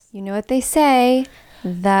You know what they say,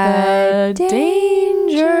 the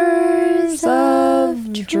dangers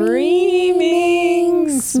of dreaming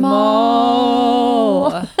small.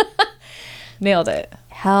 Nailed it.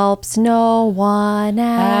 Helps no one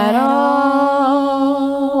at all.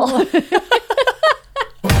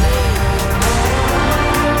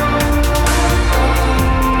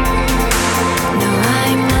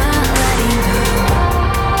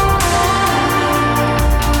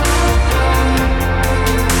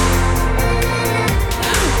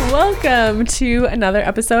 Welcome to another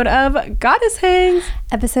episode of Goddess Hangs.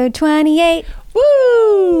 Episode 28.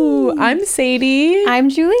 Woo! I'm Sadie. I'm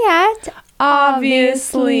Juliet.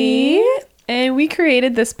 Obviously. And we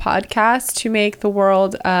created this podcast to make the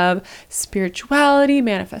world of spirituality,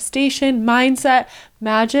 manifestation, mindset,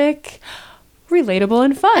 magic relatable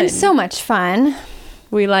and fun. And so much fun.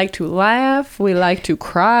 We like to laugh. We like to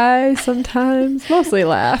cry sometimes. Mostly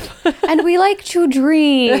laugh. And we like to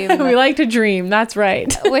dream. We like to dream. That's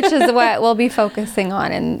right. Which is what we'll be focusing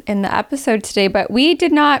on in the episode today. But we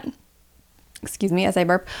did not, excuse me as I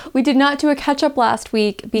burp, we did not do a catch-up last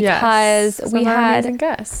week because we had a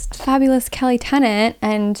guest. Fabulous Kelly Tennant.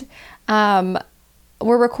 And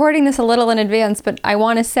we're recording this a little in advance, but I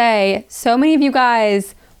want to say so many of you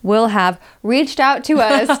guys will have reached out to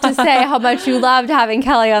us to say how much you loved having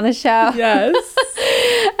Kelly on the show. Yes.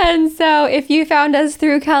 And so if you found us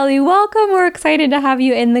through Kelly, welcome. We're excited to have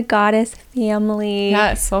you in the Goddess family.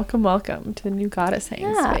 Yes. Welcome to the new Goddess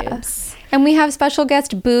Hangs, babes. And we have special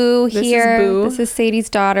guest Boo here. Is Boo. This is Sadie's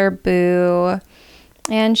daughter, Boo.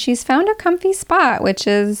 And she's found a comfy spot, which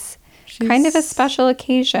is kind of a special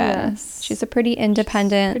occasion. Yes. She's a pretty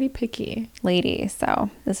independent, pretty picky lady.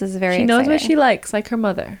 So this is very She exciting. knows what she likes, like her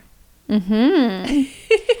mother. Mm-hmm.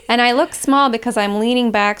 And I look small because I'm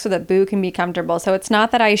leaning back so that Boo can be comfortable. So it's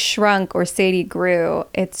not that I shrunk or Sadie grew.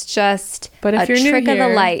 It's just But if a you're trick new of here,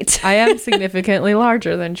 the light. I am significantly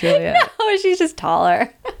larger than Juliet. No, she's just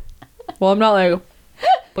taller. Well, I'm not like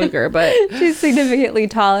bigger, but She's significantly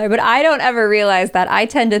taller. But I don't ever realize that. I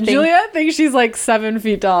tend to think... Juliet thinks she's like 7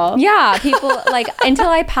 feet tall. Yeah, people like until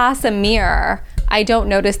I pass a mirror, I don't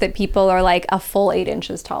notice that people are like a full 8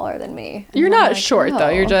 inches taller than me. And You're I'm not like, short though. oh.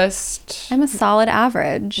 You're just I'm a solid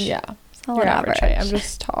average. yeah. Solid You're average. height. I'm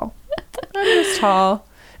just tall. I'm just tall.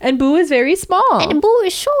 And Boo is very small. And Boo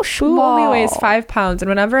is so small. Boo only weighs 5 pounds, and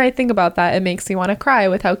whenever I think about that, it makes me want to cry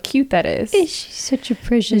with how cute that is. She's such a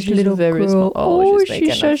precious She's little very girl. small. Oh, she's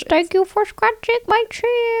making she says, a face. thank you for scratching my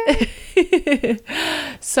chair.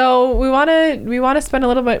 So we want to spend a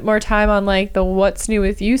little bit more time on like the what's new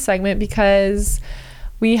with you segment, because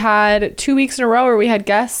we had 2 weeks in a row where we had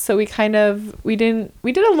guests, so we did a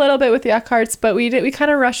little bit with the Eckharts, but we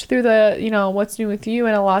kind of rushed through the, what's new with you,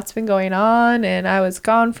 and a lot's been going on, and I was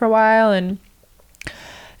gone for a while, and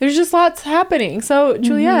there's just lots happening. So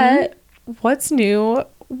Juliet, what's new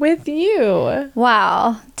with you?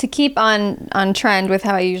 Wow. To keep on trend with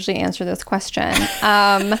how I usually answer this question,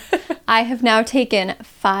 I have now taken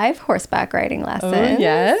 5 horseback riding lessons. Oh,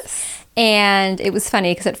 yes. And it was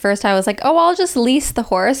funny because at first I was like, oh, I'll just lease the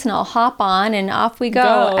horse and I'll hop on and off we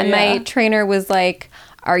go. And my trainer was like,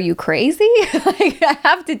 are you crazy? Like, I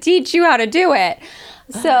have to teach you how to do it.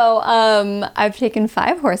 So I've taken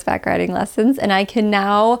 5 horseback riding lessons, and I can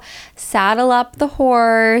now saddle up the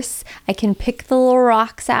horse. I can pick the little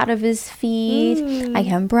rocks out of his feet. I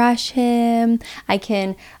can brush him. I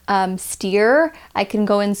can steer. I can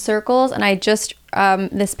go in circles. And I just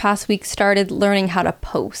this past week started learning how to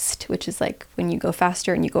post, which is like when you go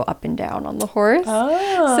faster and you go up and down on the horse.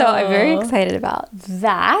 Oh. So I'm very excited about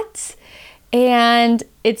that. And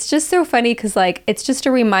it's just so funny because, like, it's just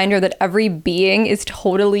a reminder that every being is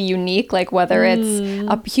totally unique, like whether it's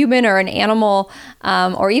a human or an animal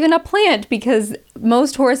or even a plant, because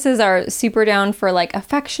most horses are super down for, like,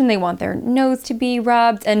 affection. They want their nose to be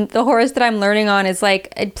rubbed. And the horse that I'm learning on is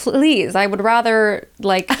like, please, I would rather,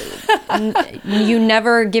 like, you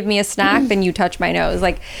never give me a snack than you touch my nose.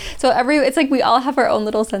 Like, so it's like we all have our own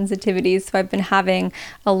little sensitivities. So I've been having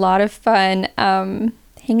a lot of fun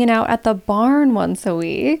hanging out at the barn once a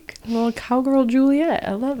week. Little cowgirl Juliet.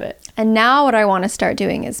 I love it. And now what I want to start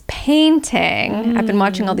doing is painting. I've been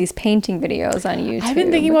watching all these painting videos on YouTube. I've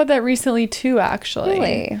been thinking about that recently too, actually.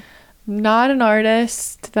 Really? Not an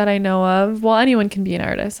artist that I know of. Well, anyone can be an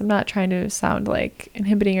artist. I'm not trying to sound like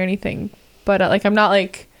inhibiting or anything, but like I'm not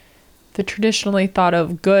like the traditionally thought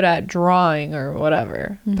of good at drawing or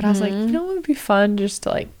whatever. But I was like, it would be fun just to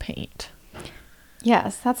like paint.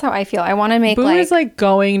 Yes, that's how I feel. I want to make Boo is like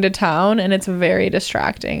going to town, and it's very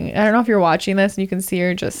distracting. I don't know if you're watching this and you can see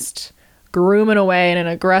her just grooming away in an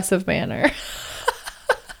aggressive manner.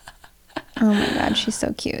 Oh my God, she's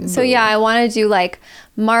so cute. So yeah, I want to do like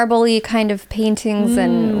marbly kind of paintings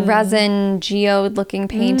and resin geode looking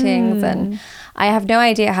paintings. And I have no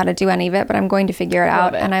idea how to do any of it, but I'm going to figure it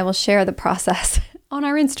out. And I will share the process on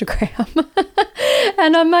our Instagram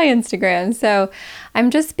and on my Instagram. So I'm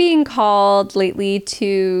just being called lately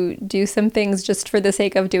to do some things just for the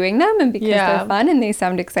sake of doing them and because they're fun and they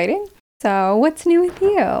sound exciting. So what's new with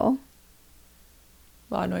you? A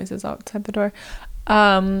lot of noises outside the door.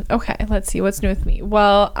 Okay, let's see what's new with me.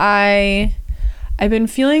 Well, I've been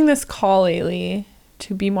feeling this call lately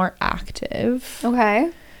to be more active.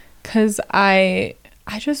 Okay. Because I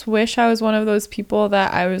just wish I was one of those people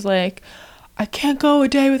that I was like, I can't go a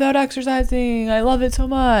day without exercising. I love it so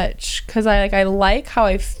much. Because I like how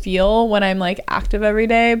I feel when I'm like active every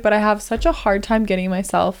day, but I have such a hard time getting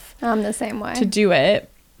myself I'm the same way to do it.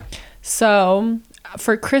 So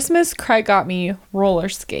for Christmas, Craig got me roller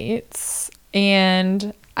skates,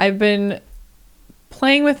 and I've been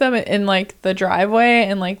playing with them in like the driveway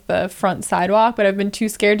and like the front sidewalk, but I've been too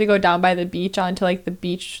scared to go down by the beach onto like the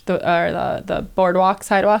beach the boardwalk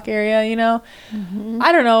sidewalk area, you know.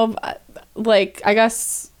 I don't know, like I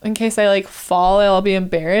guess in case I like fall I'll be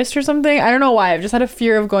embarrassed or something. I don't know why. I've just had a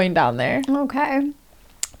fear of going down there. Okay.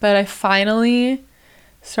 But I finally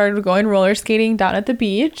started going roller skating down at the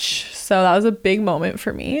beach, so that was a big moment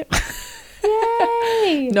for me.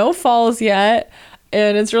 Yay! No falls yet.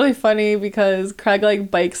 And it's really funny because Craig like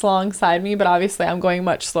bikes alongside me, but obviously I'm going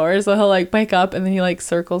much slower, so he'll like bike up and then he like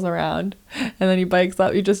circles around, and then he bikes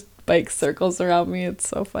up. He just bikes circles around me. It's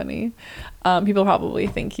so funny. People probably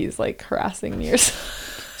think he's like harassing me or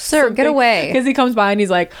something. Sir, get away. Because he comes by and he's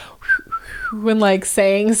like when like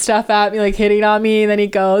saying stuff at me, like hitting on me, and then he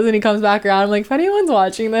goes and he comes back around. I'm like, if anyone's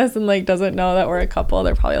watching this and like doesn't know that we're a couple,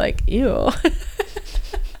 they're probably like, ew.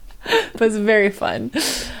 But it's very fun.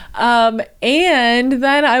 And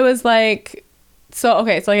then I was like, so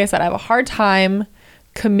like I said, I have a hard time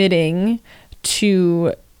committing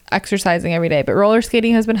to exercising every day, but roller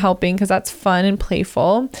skating has been helping because that's fun and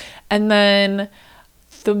playful. And then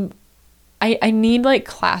I need like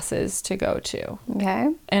classes to go to.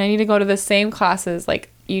 Okay. And I need to go to the same classes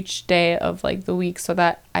like each day of like the week so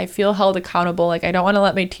that I feel held accountable. Like I don't want to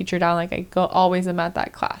let my teacher down. Like I always am at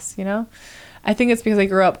that class, you know? I think it's because I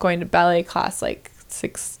grew up going to ballet class like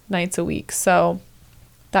 6 nights a week. So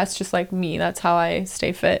that's just like me. That's how I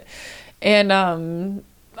stay fit. And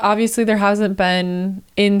obviously there hasn't been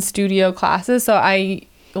in studio classes. So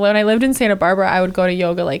when I lived in Santa Barbara, I would go to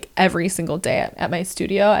yoga like every single day at my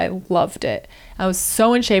studio. I loved it. I was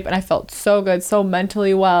so in shape and I felt so good, so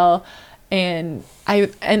mentally well. And I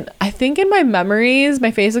think in my memories,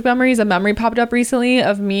 my Facebook memories, a memory popped up recently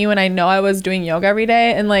of me when I know I was doing yoga every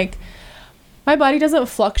day, and like my body doesn't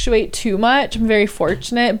fluctuate too much. I'm very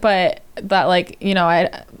fortunate, but that like, you know,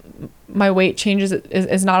 my weight changes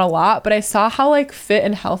is not a lot, but I saw how like fit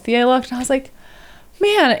and healthy I looked, and I was like,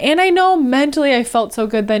 man, and I know mentally I felt so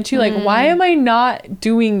good then too. Like, why am I not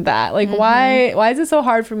doing that? Like, why is it so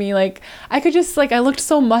hard for me? Like, I could just like, I looked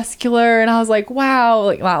so muscular, and I was like, wow,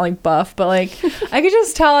 like not like buff, but like I could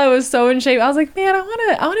just tell I was so in shape. I was like, man, I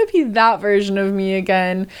want to be that version of me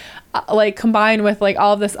again. Like combined with like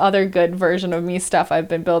all of this other good version of me stuff I've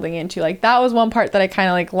been building into. Like that was one part that I kind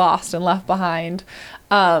of like lost and left behind.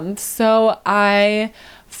 So I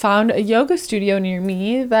found a yoga studio near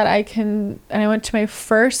me that and I went to my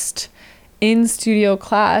first in-studio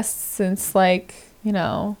class since like, you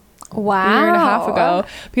know, wow, a year and a half ago,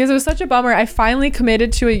 because it was such a bummer. I finally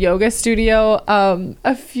committed to a yoga studio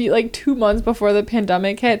a few like 2 months before the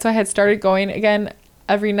pandemic hit. So I had started going again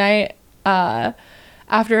every night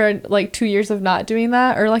after like 2 years of not doing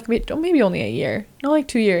that, or like maybe only a year, no, like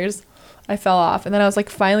 2 years. I fell off, and then I was like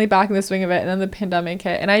finally back in the swing of it, and then the pandemic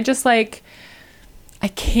hit, and I just like, I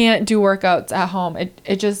can't do workouts at home.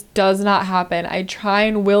 It just does not happen. I try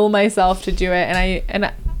and will myself to do it,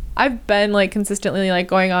 and I've been like consistently like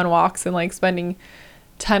going on walks and like spending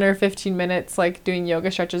 10 or 15 minutes like doing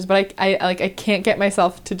yoga stretches, but I can't get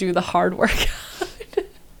myself to do the hard workout.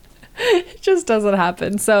 It just doesn't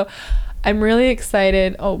happen. So I'm really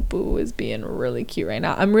excited. Oh, Boo is being really cute right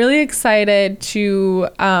now. I'm really excited to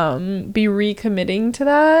be recommitting to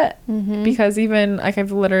that, because even like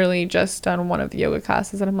I've literally just done one of the yoga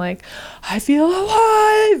classes and I'm like, I feel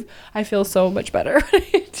alive. I feel so much better when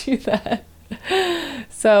I do that.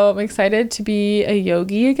 So I'm excited to be a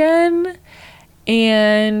yogi again.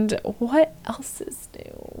 And what else is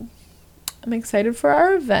new? I'm excited for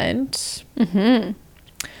our event.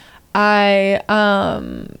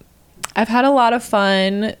 I've had a lot of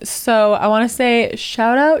fun. So I want to say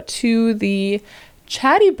shout out to the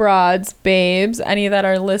Chatty Broads babes, any that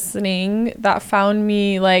are listening, that found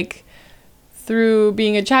me like through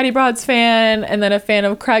being a Chatty Broads fan, and then a fan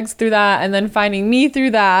of Craig's through that, and then finding me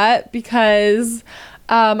through that, because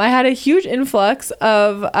I had a huge influx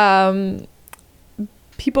of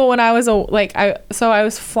people when I was I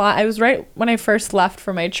was right when I first left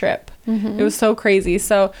for my trip. It was so crazy.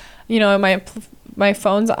 So, you know, my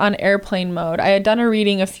phone's on airplane mode. I had done a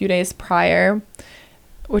reading a few days prior,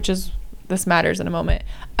 which is, this matters in a moment.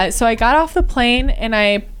 So I got off the plane and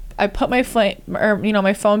I put my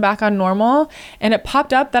my phone back on normal, and it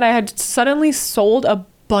popped up that I had suddenly sold a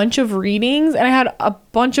bunch of readings, and I had a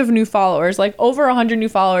bunch of new followers, like over 100 new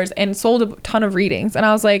followers, and sold a ton of readings. And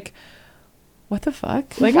I was like, what the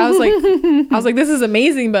fuck? Like, I was like, this is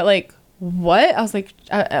amazing, but like, what? I was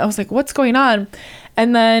like, what's going on?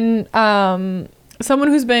 And then someone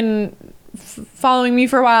who's been following me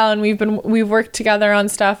for a while, and we've worked together on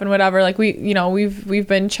stuff and whatever, like we've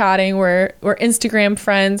been chatting, we're Instagram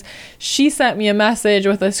friends. She sent me a message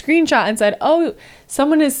with a screenshot and said, oh,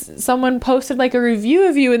 someone posted like a review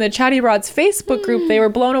of you in the Chatty Broads Facebook group. They were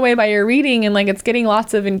blown away by your reading, and like it's getting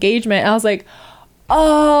lots of engagement. And I was like,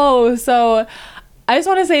 oh. So I just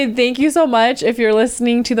want to say thank you so much. If you're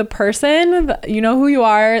listening, to the person, you know who you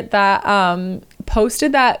are, that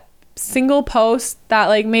posted that single post that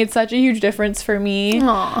like made such a huge difference for me.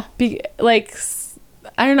 I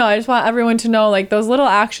don't know, I just want everyone to know, like, those little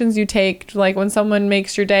actions you take, like when someone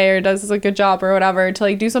makes your day or does a good job or whatever, to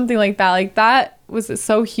like do something like that was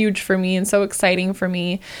so huge for me and so exciting for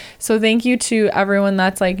me. So thank you to everyone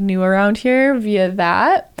that's like new around here via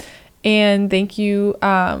that. And thank you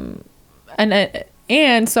and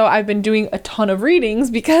so I've been doing a ton of readings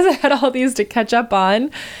because I had all these to catch up on.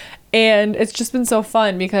 And it's just been so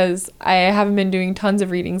fun because I haven't been doing tons of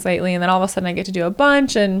readings lately, and then all of a sudden I get to do a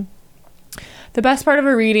bunch. And the best part of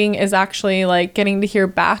a reading is actually like getting to hear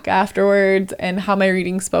back afterwards and how my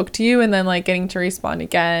reading spoke to you, and then like getting to respond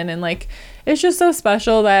again. And like, it's just so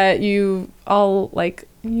special that you all, like,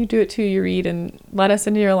 you do it too, you read and let us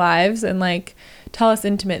into your lives and like tell us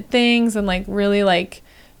intimate things and like really like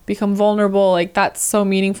become vulnerable. Like, that's so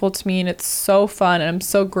meaningful to me, and it's so fun, and I'm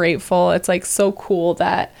so grateful. It's like so cool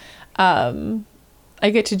that I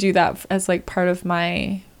get to do that as like part of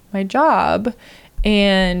my job.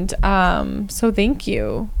 And so thank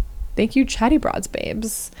you Chatty Broads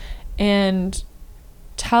babes, and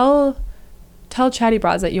tell Chatty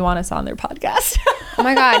Broads that you want us on their podcast. Oh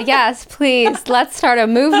my God, yes, please. Let's start a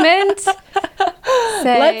movement.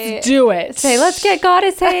 Let's do it. Say, let's get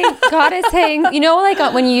Goddess Hang. You know, like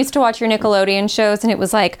when you used to watch your Nickelodeon shows, and it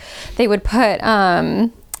was like they would put I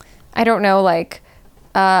don't know, like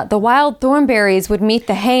the Wild Thornberries would meet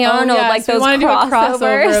the Hey Arnold, like those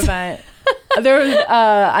crossover event. There was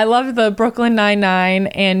I loved the Brooklyn Nine-Nine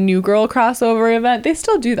and New Girl crossover event. They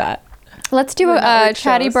still do that. Let's do a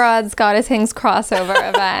Chatty Broads Goddess Hangs crossover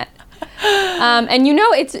event. And you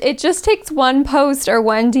know, it just takes one post or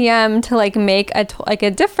one DM to like make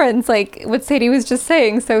a difference, like what Sadie was just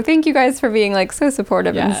saying. So thank you guys for being like so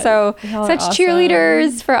supportive and so such awesome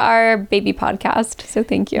cheerleaders for our baby podcast. So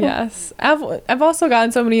thank you. Yes, I've also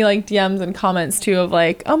gotten so many like DMs and comments too of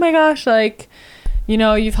like, oh my gosh, like, you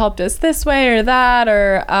know, you've helped us this way or that,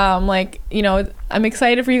 or like, you know, I'm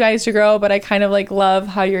excited for you guys to grow, but I kind of like love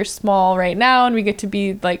how you're small right now and we get to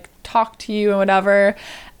be like talk to you and whatever.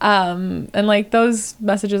 And like those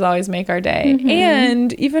messages always make our day. Mm-hmm.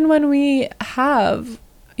 And even when we have,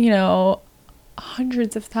 you know,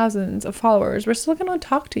 hundreds of thousands of followers, we're still gonna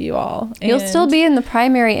talk to you all. You'll still be in the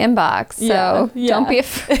primary inbox, so don't be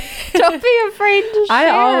afraid to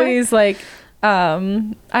share.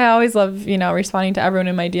 I always love, you know, responding to everyone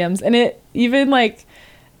in my DMs. And it even like,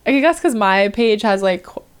 I guess because my page has like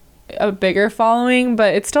a bigger following,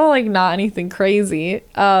 but it's still like not anything crazy.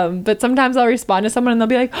 But sometimes I'll respond to someone and they'll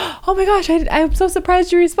be like, oh my gosh, I'm so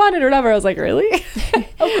surprised you responded or whatever. I was like, really?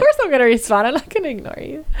 Of course I'm gonna respond. I'm not gonna ignore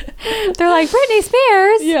you. They're like, Britney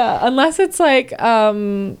Spears. Yeah, unless it's like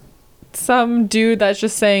some dude that's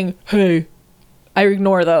just saying, hey, I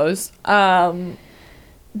ignore those.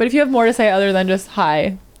 But if you have more to say other than just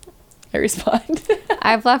hi, I respond.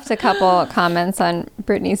 I've left a couple comments on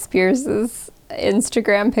Britney Spears's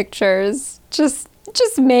Instagram pictures, just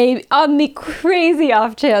maybe on the crazy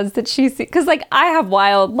off chance that she sees, because like I have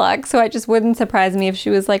wild luck, so it just wouldn't surprise me if she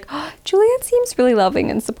was like, oh, Juliet seems really loving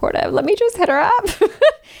and supportive, let me just hit her up.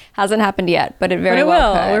 Hasn't happened yet, but it very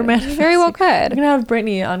well could. We're manifesting. Very well could. We're gonna have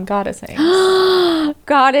Britney on Goddess Hangs.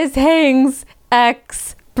 Goddess Hangs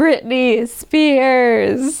X Britney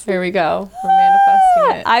Spears. Here we go. We're manifesting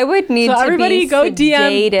it. I would need So to everybody be go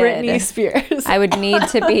sedated. DM Britney Spears. I would need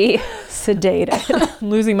to be sedated. I'm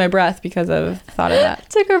losing my breath because of thought of that.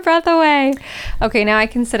 Took her breath away. Okay, now I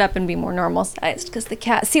can sit up and be more normal sized because the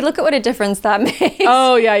cat. See, look at what a difference that makes.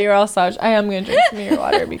 Oh yeah, you're all slouched. I am gonna drink some of your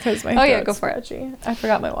water because my Oh, yeah, throat's go for it. scratchy. I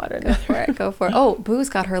forgot my water. Go for it. Go for it. Oh, Boo's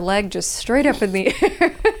got her leg just straight up in the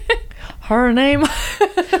air. Her name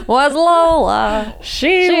Was Lola.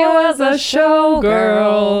 She was a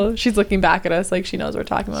showgirl. She's looking back at us like she knows we're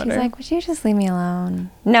talking about She's her. like, would you just leave me alone?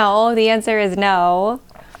 No, the answer is no.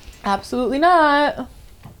 Absolutely not.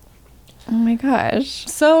 Oh my gosh.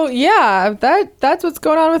 So yeah, that's what's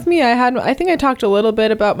going on with me. I think I talked a little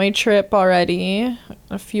bit about my trip already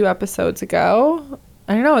a few episodes ago.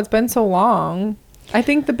 I don't know, it's been so long. I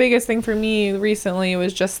think the biggest thing for me recently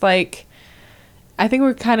was just like, I think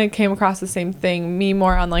we kind of came across the same thing, me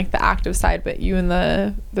more on like the active side, but you and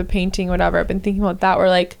the painting, whatever. I've been thinking about that, where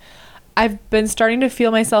like I've been starting to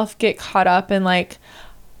feel myself get caught up in like,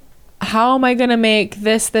 how am I gonna make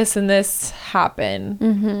this and this happen?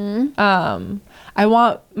 Mm-hmm. I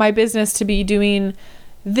want my business to be doing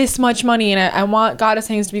this much money, and I want Goddess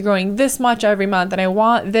Hangs to be growing this much every month, and I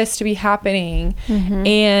want this to be happening. Mm-hmm.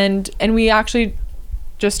 And we actually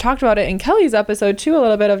just talked about it in Kelly's episode too, a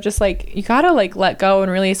little bit of just like, you gotta like let go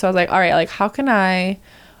and release. So I was like, all right, like how can I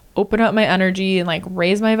open up my energy and like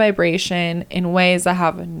raise my vibration in ways that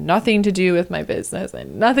have nothing to do with my business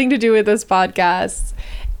and nothing to do with this podcast.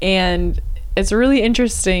 And it's really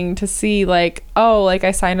interesting to see like, oh, like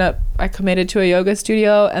I signed up, I committed to a yoga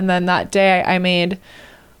studio, and then that day I made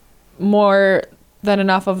more than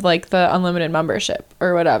enough of like the unlimited membership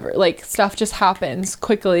or whatever. Like stuff just happens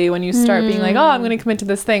quickly when you start being like, oh, I'm going to commit to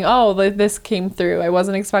this thing. Oh, this came through. I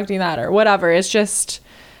wasn't expecting that or whatever. It's just,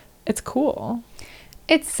 it's cool.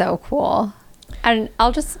 It's so cool. And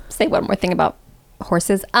I'll just say one more thing about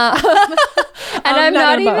horses. And I'm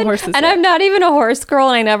not even a horse girl,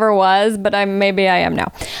 and I never was, but maybe I am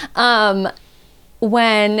now.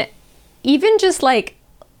 When even just like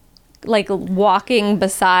walking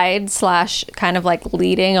beside / kind of like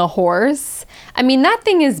leading a horse, I mean, that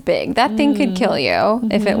thing is big. That thing could kill you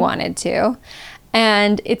if it wanted to.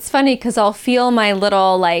 And it's funny because I'll feel my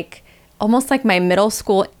little like almost like my middle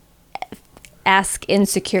school esque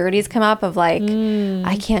insecurities come up of like,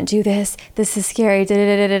 I can't do this. This is scary. Da,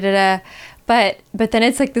 da, da, da, da, da. But then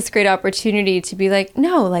it's like this great opportunity to be like,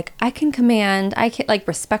 no, like I can command, I can like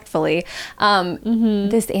respectfully,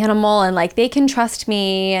 this animal, and like they can trust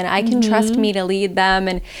me, and I can trust me to lead them.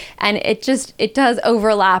 And it does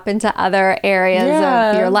overlap into other areas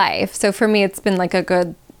of your life. So for me, it's been like a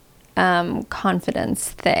good confidence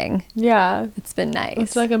thing. Yeah. It's been nice.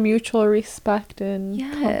 It's like a mutual respect and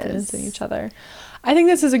confidence in each other. I think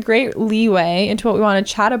this is a great leeway into what we want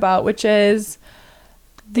to chat about, which is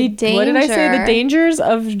what did I say? The dangers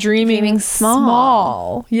of dreaming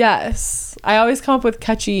small. Yes. I always come up with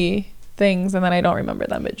catchy things and then I don't remember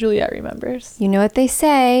them, but Juliet remembers. You know what they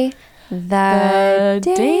say? The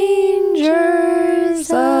dangers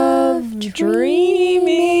of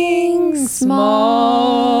dreaming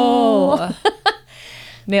small.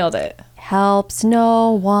 Nailed it. Helps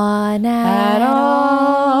no one at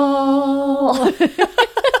all.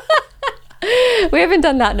 We haven't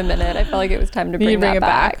done that in a minute. I felt like it was time to bring it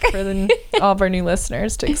back for all of our new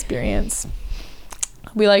listeners to experience.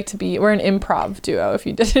 We're an improv duo, if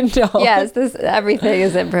you didn't know. Yes, everything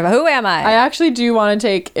is improv. Who am I? I actually do want to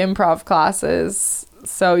take improv classes,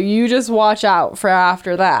 so you just watch out for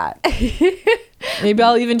after that. Maybe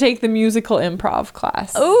I'll even take the musical improv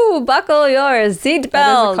class. Ooh, buckle your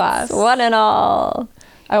seatbelts, class. One and all.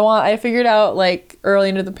 I figured out like early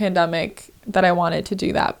into the pandemic that I wanted to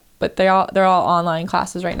do that, but they're all online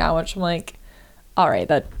classes right now, which I'm like, all right,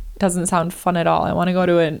 that doesn't sound fun at all. I want to go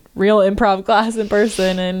to a real improv class in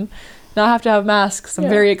person and not have to have masks. I'm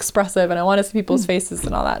very expressive and I want to see people's faces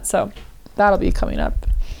and all that. So that'll be coming up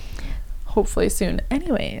hopefully soon.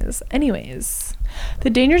 Anyways,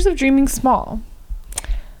 the dangers of dreaming small.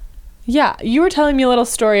 Yeah, you were telling me a little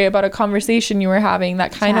story about a conversation you were having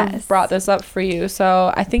that kind of brought this up for you.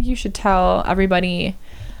 So I think you should tell everybody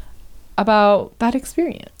about that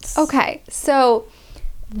experience. Okay, so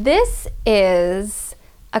this is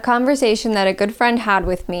a conversation that a good friend had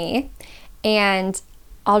with me, and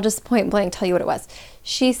I'll just point blank tell you what it was.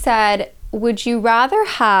 She said, would you rather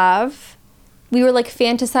have, we were like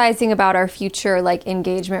fantasizing about our future like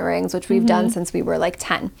engagement rings, which we've done since we were like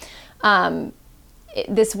 10.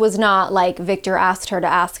 This was not like Victor asked her to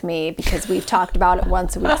ask me, because we've talked about it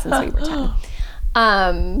once a week since we were 10.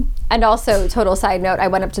 And also, total side note, I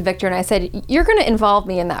went up to Victor and I said, you're going to involve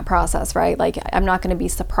me in that process, right? Like, I'm not going to be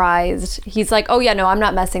surprised. He's like, oh yeah, no, I'm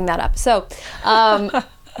not messing that up. So,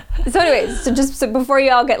 so anyways, so before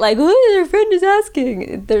you all get like, oh, your friend is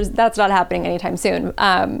asking, that's not happening anytime soon.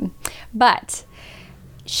 But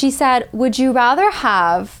she said, would you rather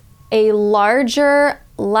have a larger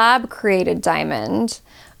lab-created diamond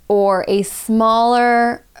or a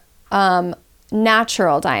smaller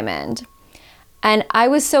natural diamond? And I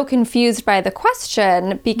was so confused by the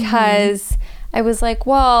question because I was like,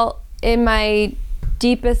 well, in my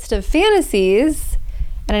deepest of fantasies,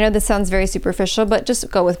 and I know this sounds very superficial, but just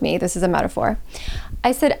go with me. This is a metaphor.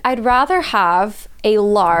 I said, I'd rather have a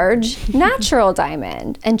large natural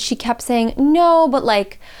diamond. And she kept saying, no, but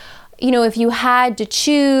like, you know, if you had to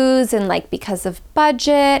choose and like because of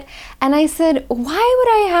budget. And I said, why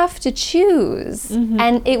would I have to choose?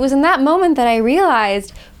 And it was in that moment that I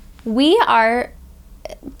realized we are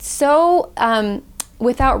so,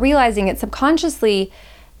 without realizing it subconsciously,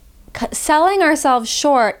 selling ourselves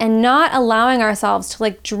short and not allowing ourselves to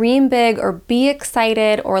like dream big or be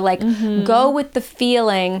excited or like go with the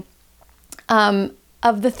feeling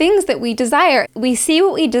of the things that we desire. We see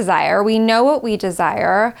what we desire, we know what we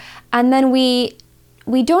desire, and then we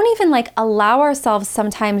don't even like allow ourselves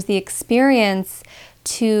sometimes the experience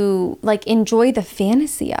to like enjoy the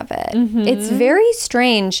fantasy of it. It's very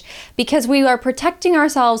strange because we are protecting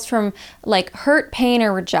ourselves from like hurt, pain,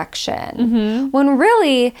 or rejection. When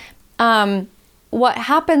really, what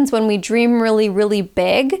happens when we dream really, really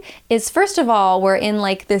big is, first of all, we're in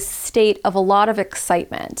like this state of a lot of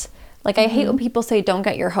excitement. Like, I hate when people say, don't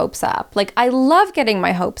get your hopes up. Like, I love getting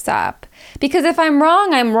my hopes up because if I'm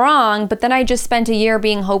wrong, I'm wrong. But then I just spent a year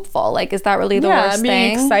being hopeful. Like, is that really the worst thing? Yeah,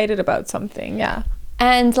 being excited about something. Yeah.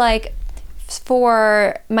 And like,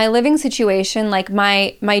 for my living situation, like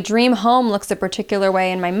my dream home looks a particular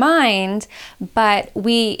way in my mind, but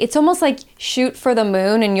it's almost like shoot for the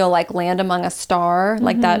moon and you'll like land among a star,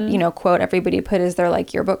 like that, you know, quote everybody put as their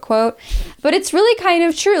like yearbook quote. But it's really kind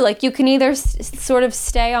of true. Like, you can either sort of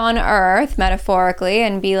stay on Earth metaphorically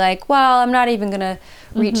and be like, well, I'm not even gonna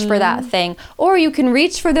reach for that thing, or you can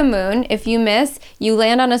reach for the moon. If you miss, you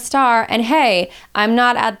land on a star, and hey, I'm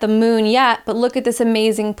not at the moon yet, but look at this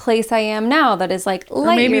amazing place I am now that is like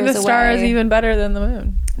light years away. Maybe the star is even better than the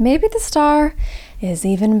moon. Maybe the star is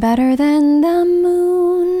even better than the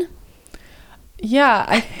moon. Yeah,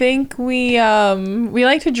 I think we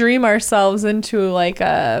like to dream ourselves into like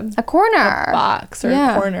a corner, a box, or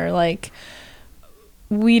a corner. Like,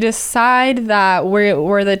 we decide that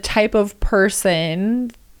we're the type of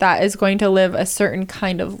person that is going to live a certain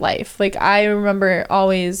kind of life. Like, I remember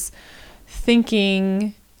always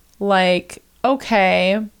thinking like,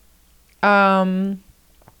 okay, I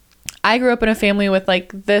grew up in a family with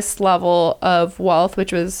like this level of wealth,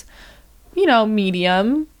 which was, you know,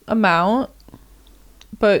 medium amount,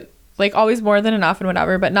 but like always more than enough and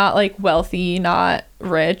whatever, but not like wealthy, not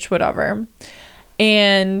rich, whatever.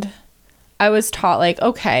 And I was taught like,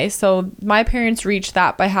 okay, so my parents reached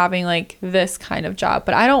that by having like this kind of job,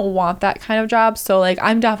 but I don't want that kind of job. So like,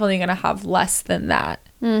 I'm definitely going to have less than that.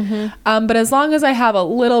 But as long as I have a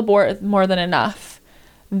little more than enough,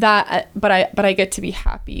 but I get to be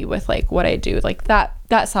happy with like what I do. Like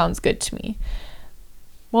that sounds good to me.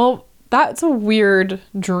 Well, that's a weird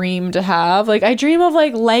dream to have. Like, I dream of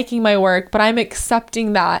like liking my work, but I'm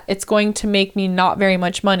accepting that it's going to make me not very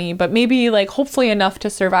much money, but maybe like hopefully enough to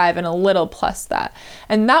survive and a little plus that.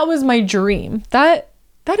 And that was my dream. That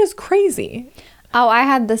is crazy. Oh, I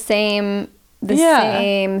had the same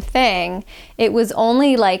thing. It was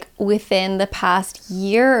only like within the past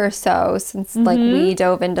year or so since like we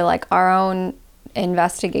dove into like our own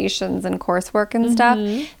investigations and coursework and stuff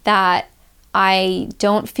that I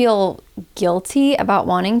don't feel guilty about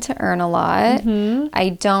wanting to earn a lot.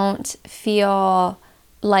 I don't feel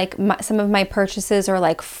like some of my purchases are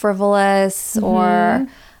like frivolous or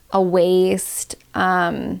a waste.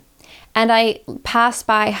 And I pass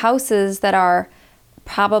by houses that are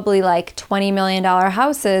probably like $20 million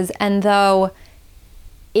houses. And though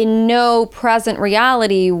in no present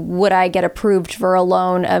reality would I get approved for a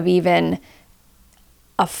loan of even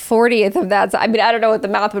a 40th of that. I mean, I don't know what the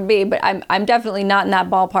math would be, but I'm definitely not in that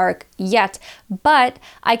ballpark yet. But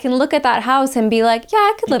I can look at that house and be like, yeah,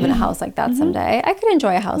 I could live in a house like that someday. I could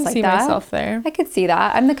enjoy a house like that. I see myself there. I could see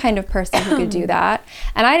that. I'm the kind of person who could do that.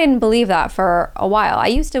 And I didn't believe that for a while. I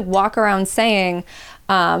used to walk around saying,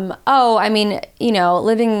 oh, I mean, you know,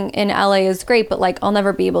 living in LA is great, but like I'll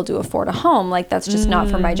never be able to afford a home. Like that's just not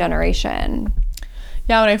for my generation.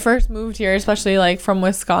 Yeah, when I first moved here, especially like from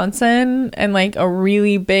Wisconsin, and like a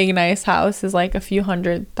really big nice house is like a few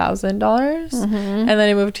 $100,000. And then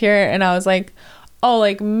I moved here and I was like, oh,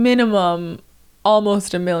 like minimum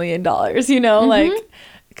almost $1 million, you know, like,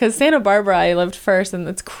 because Santa Barbara I lived first and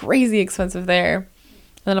it's crazy expensive there. And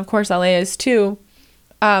then of course LA is too.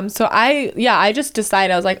 So I just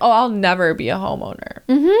decided, I was like, oh, I'll never be a homeowner.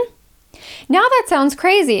 Now that sounds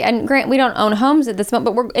crazy. And Grant, we don't own homes at this moment,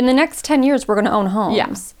 but we're in the next 10 years, we're going to own homes.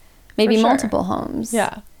 Yeah, maybe for sure. multiple homes.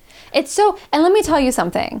 Yeah. It's so, and let me tell you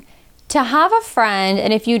something. To have a friend,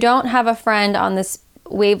 and if you don't have a friend on this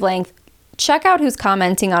wavelength, check out who's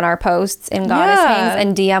commenting on our posts in Goddess Hangs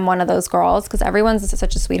and DM one of those girls, because everyone's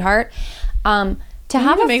such a sweetheart. To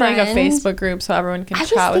have a make friend, like a Facebook group so everyone can I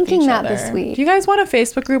was chat with each thinking that other. this week. Do you guys want a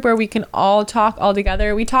Facebook group where we can all talk all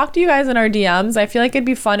together? We talk to you guys in our DMs. I feel like it'd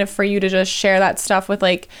be fun for you to just share that stuff with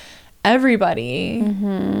like everybody.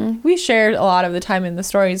 We shared a lot of the time in the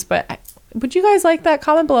stories, but would you guys like that?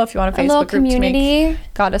 Comment below if you want a Facebook little group community. to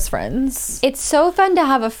make Goddess friends. It's so fun to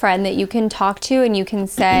have a friend that you can talk to and you can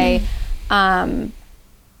say,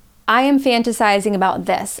 I am fantasizing about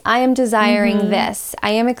this. I am desiring this.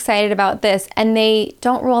 I am excited about this. And they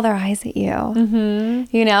don't roll their eyes at you,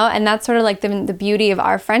 you know? And that's sort of like the beauty of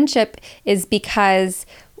our friendship, is because,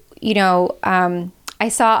 you know, I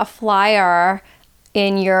saw a flyer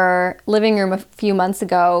in your living room a few months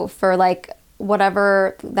ago for like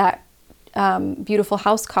whatever that beautiful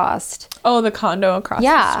house cost. Oh, the condo across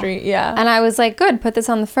the street. Yeah. And I was like, good, put this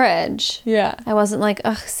on the fridge. Yeah. I wasn't like,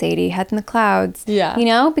 ugh, Sadie, head in the clouds. Yeah. You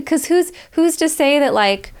know, because who's to say that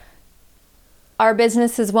like our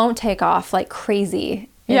businesses won't take off like crazy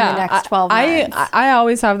in the next 12 months? I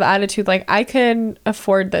always have the attitude like I could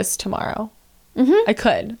afford this tomorrow. I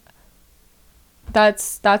could.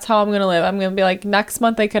 That's how I'm gonna live. I'm gonna be like, next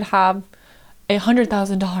month I could have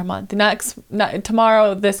 $100,000 month.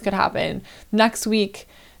 Tomorrow this could happen. Next week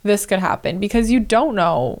this could happen, because you don't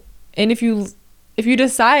know. And if you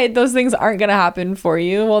decide those things aren't gonna happen for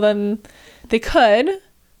you, well then they could,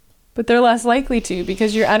 but they're less likely to,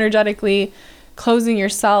 because you're energetically closing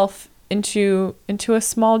yourself into a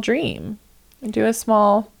small dream, into a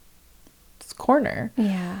small corner.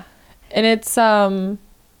 Yeah. And it's not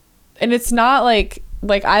like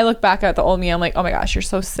I look back at the old me, I'm like, oh my gosh, you're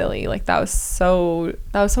so silly. Like that was so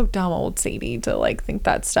dumb, old Sadie, to like think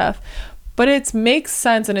that stuff. But it makes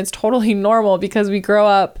sense, and it's totally normal, because we grow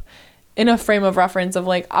up in a frame of reference of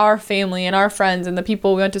like our family and our friends and the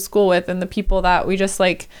people we went to school with and the people that we just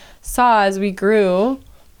like saw as we grew.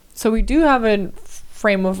 So we do have a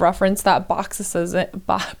frame of reference that boxes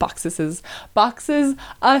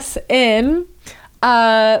us in.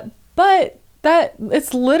 But that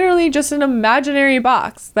it's literally just an imaginary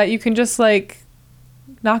box that you can just like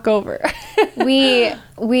knock over. we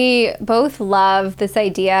both love this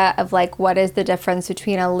idea of like, what is the difference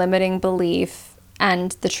between a limiting belief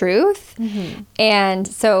and the truth? And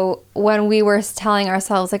so when we were telling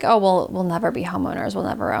ourselves like, oh, well, we'll never be homeowners, we'll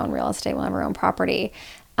never own real estate, we'll never own property,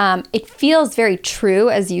 it feels very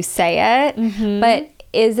true as you say it, but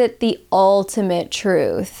is it the ultimate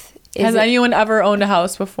truth? Has anyone ever owned a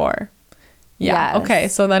house before? Yeah. Yes. Okay.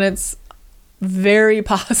 So then it's very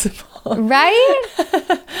possible. Right?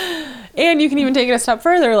 And you can even take it a step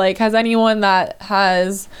further. Like, has anyone that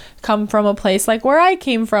has come from a place like where I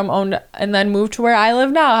came from owned and then moved to where I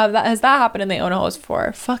live now? Has that happened and they own a house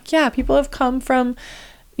before? Fuck yeah. People have come from,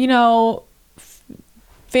 you know,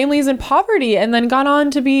 families in poverty and then gone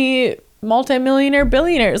on to be multimillionaire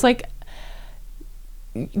billionaires. Like,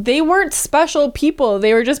 they weren't special people.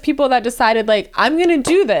 They were just people that decided like, I'm going to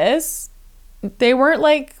do this. They weren't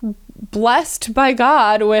like blessed by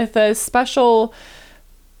God with a special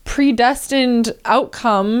predestined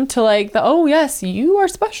outcome to like oh yes, you are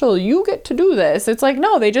special, you get to do this. It's like,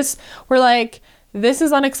 no, they just were like, this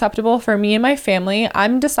is unacceptable for me and my family.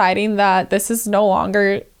 I'm deciding that this is no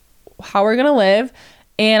longer how we're gonna live,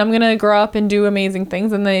 and I'm gonna grow up and do amazing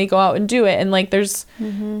things, and they go out and do it. And like there's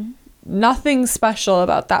nothing special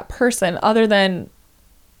about that person other than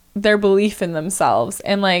their belief in themselves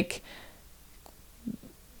and like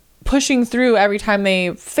pushing through every time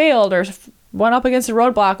they failed or went up against a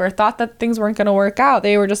roadblock or thought that things weren't going to work out.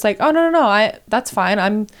 They were just like, oh no, that's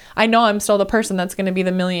fine. I know I'm still the person that's going to be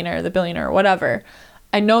the millionaire, the billionaire, or whatever.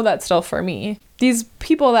 I know that's still for me. These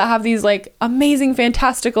people that have these like amazing,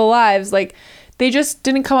 fantastical lives, like they just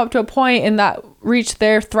didn't come up to a point and that reached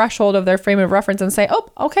their threshold of their frame of reference and say, oh,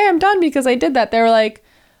 okay, I'm done because I did that. They were like,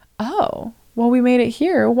 oh, well, we made it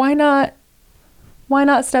here. Why not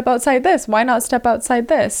step outside this? Why not step outside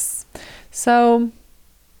this? So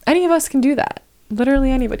any of us can do that.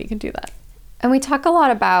 Literally anybody can do that. And we talk a lot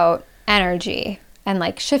about energy and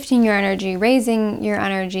like shifting your energy, raising your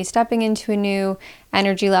energy, stepping into a new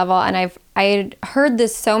energy level. And I had heard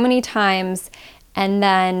this so many times, and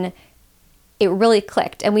then it really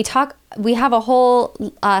clicked. And we have a whole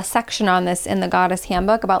section on this in the Goddess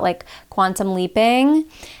Handbook about like quantum leaping.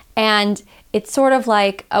 And it's sort of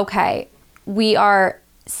like, okay, we are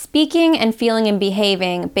speaking and feeling and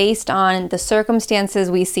behaving based on the circumstances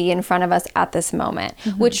we see in front of us at this moment,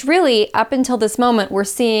 which really, up until this moment, we're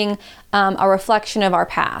seeing a reflection of our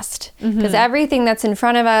past. Because everything that's in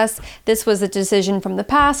front of us, this was a decision from the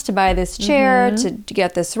past to buy this chair, to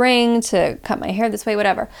get this ring, to cut my hair this way,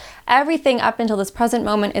 whatever. Everything up until this present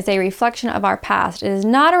moment is a reflection of our past. It is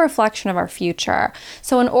not a reflection of our future.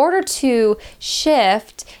 So in order to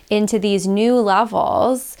shift into these new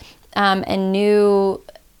levels and new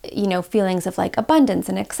feelings of like abundance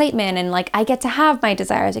and excitement, and like I get to have my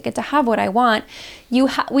desires, I get to have what I want,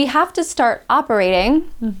 we have to start operating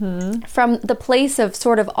from the place of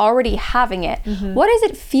sort of already having it. What does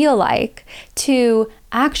it feel like to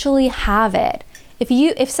actually have it?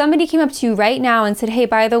 If somebody came up to you right now and said, hey,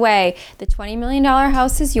 by the way, the $20 million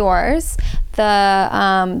house is yours,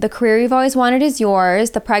 the career you've always wanted is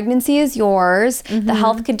yours, the pregnancy is yours, the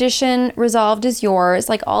health condition resolved is yours,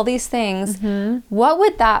 like all these things, what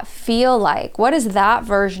would that feel like? What does that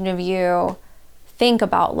version of you think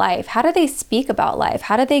about life? How do they speak about life?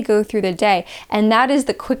 How do they go through the day? And that is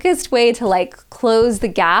the quickest way to like close the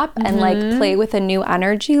gap and like play with a new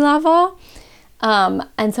energy level.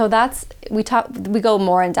 And so we go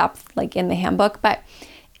more in depth like in the handbook, but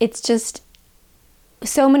it's just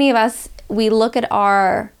so many of us, we look at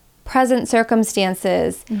our present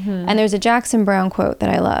circumstances, and there's a Jackson Brown quote that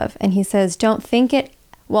I love, and he says, don't think it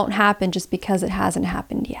won't happen just because it hasn't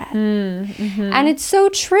happened yet. And it's so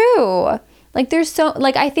true. Like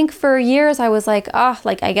I think for years I was like,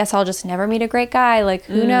 I guess I'll just never meet a great guy. Like,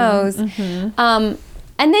 who knows?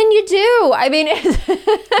 And then you do. I mean,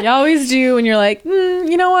 you always do. And you're like,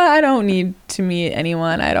 you know what? I don't need to meet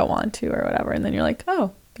anyone. I don't want to, or whatever. And then you're like,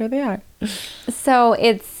 oh, there they are. So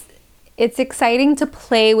it's exciting to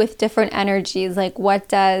play with different energies. Like, what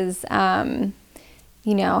does, how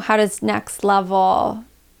does next level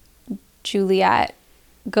Juliet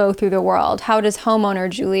go through the world? How does homeowner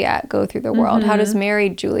Juliet go through the world? How does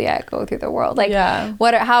married Juliet go through the world? Like,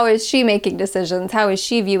 how is she making decisions? How is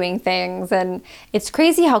she viewing things? And it's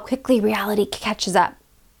crazy how quickly reality catches up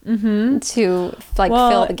to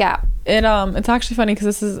fill the gap. It's actually funny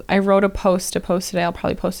because I wrote a post today. I'll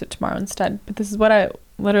probably post it tomorrow instead. But this is what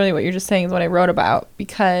you're just saying is what I wrote about,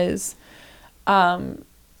 because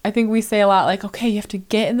I think we say a lot like, okay, you have to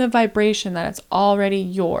get in the vibration that it's already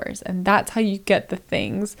yours, and that's how you get the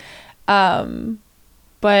things.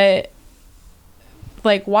 But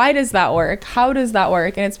like, why does that work? How does that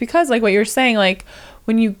work? And it's because like what you're saying, like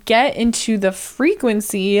when you get into the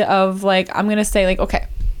frequency of like, I'm going to say like, okay,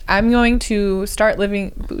 I'm going to start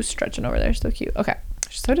living, Boo's stretching over there. So cute. Okay.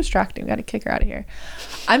 She's so distracting. Got to kick her out of here.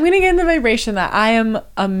 I'm going to get in the vibration that I am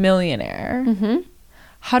a millionaire.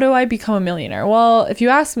 How do I become a millionaire? Well, if you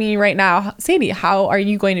ask me right now, Sadie, how are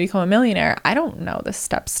you going to become a millionaire? I don't know the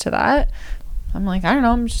steps to that. I'm like, I don't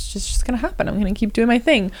know. I'm just going to happen. I'm going to keep doing my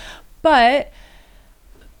thing. But,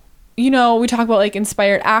 we talk about like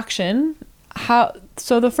inspired action.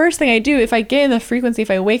 So the first thing I do, if I get in the frequency,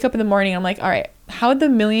 if I wake up in the morning, I'm like, all right, how would the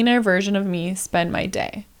millionaire version of me spend my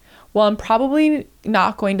day? Well, I'm probably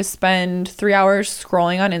not going to spend 3 hours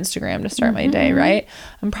scrolling on Instagram to start my day, right?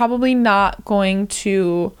 I'm probably not going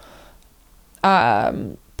to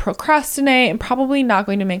procrastinate. I'm probably not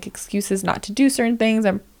going to make excuses not to do certain things.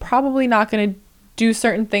 I'm probably not going to do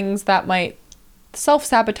certain things that might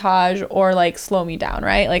self-sabotage or like slow me down,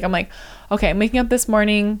 right? Like I'm like, okay, I'm waking up this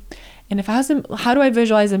morning, and how do I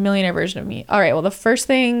visualize a millionaire version of me? All right, well, the first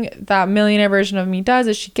thing that millionaire version of me does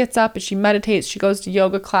is she gets up and she meditates, she goes to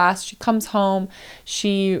yoga class, she comes home,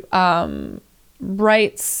 she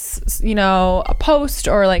writes, a post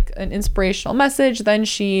or like an inspirational message, then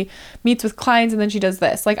she meets with clients, and then she does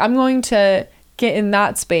this. Like, I'm going to get in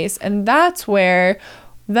that space. And that's where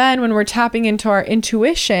then when we're tapping into our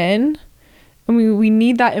intuition, and we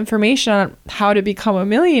need that information on how to become a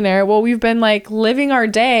millionaire. Well, we've been like living our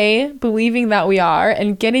day believing that we are,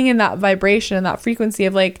 and getting in that vibration and that frequency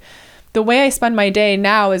of like, the way I spend my day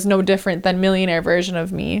now is no different than millionaire version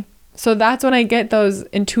of me. So that's when I get those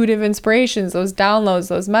intuitive inspirations, those downloads,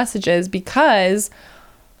 those messages, because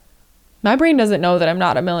my brain doesn't know that I'm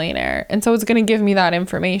not a millionaire. And so it's going to give me that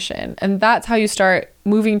information. And that's how you start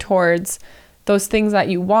moving towards those things that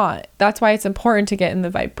you want. That's why it's important to get in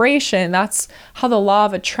the vibration. That's how the law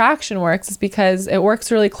of attraction works, is because it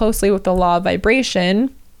works really closely with the law of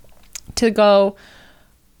vibration to go,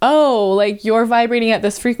 oh, like you're vibrating at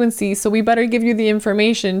this frequency, so we better give you the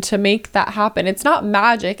information to make that happen. It's not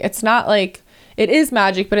magic. It's not like, it is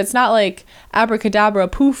magic, but it's not like abracadabra,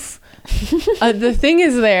 poof. The thing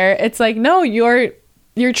is there. It's like, no, you're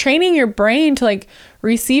training your brain to like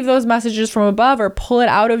receive those messages from above or pull it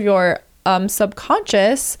out of your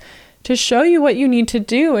subconscious to show you what you need to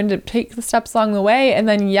do and to take the steps along the way. And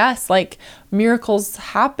then yes, like miracles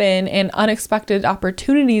happen and unexpected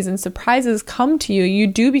opportunities and surprises come to you. You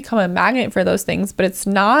do become a magnet for those things, but it's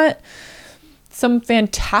not some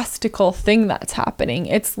fantastical thing that's happening.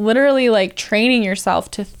 It's literally like training yourself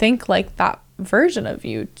to think like that version of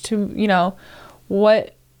you, to, you know,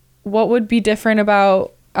 what would be different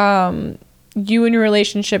about you and your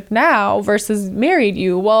relationship now versus married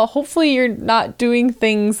you. Well, hopefully you're not doing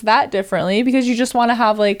things that differently, because you just want to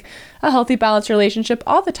have like a healthy, balanced relationship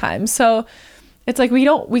all the time. So it's like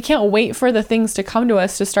we can't wait for the things to come to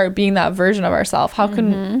us to start being that version of ourselves. How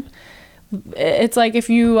can it's like if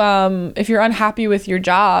you're unhappy with your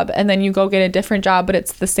job and then you go get a different job, but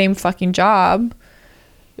it's the same fucking job.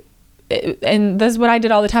 And this is what I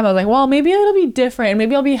did all the time. I was like, well, maybe it'll be different.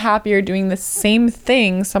 Maybe I'll be happier doing the same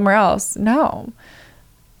thing somewhere else. No,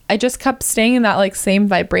 I just kept staying in that like same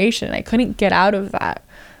vibration. I couldn't get out of that.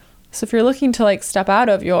 So if you're looking to like step out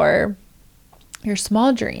of your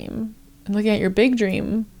small dream and looking at your big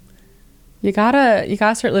dream, you gotta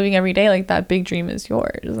start living every day like that big dream is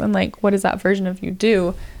yours. And like, what does that version of you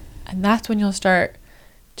do? And that's when you'll start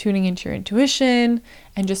tuning into your intuition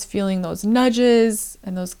and just feeling those nudges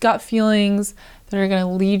and those gut feelings that are going to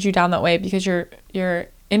lead you down that way, because you're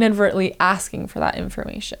inadvertently asking for that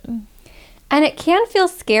information. And it can feel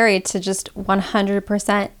scary to just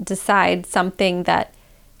 100% decide something that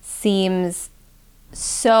seems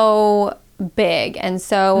so big and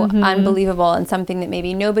so unbelievable, and something that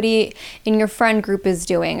maybe nobody in your friend group is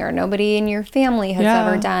doing or nobody in your family has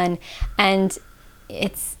ever done. And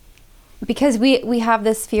it's because we have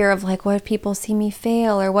this fear of like, what if people see me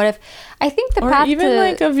fail, or what if, I think the path, or even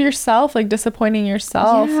like of yourself, like disappointing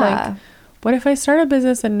yourself. Like, what if I start a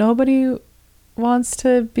business and nobody wants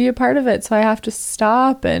to be a part of it, so I have to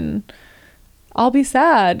stop and I'll be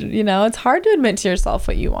sad. You know, it's hard to admit to yourself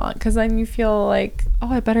what you want, because then you feel like,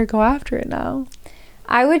 oh, I better go after it now.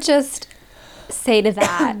 I would just say to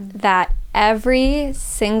that that every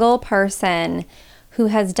single person who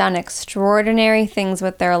has done extraordinary things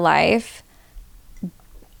with their life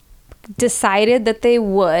decided that they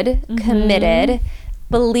would, committed,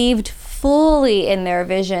 believed fully in their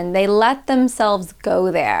vision. They let themselves go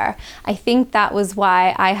there. I think that was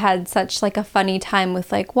why I had such like a funny time with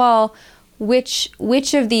like, well, which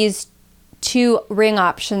of these two ring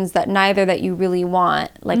options that neither that you really want,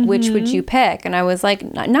 like which would you pick? And I was like,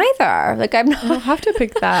 neither. Like, I'm not, I don't have to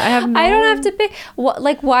pick that. I don't have to pick.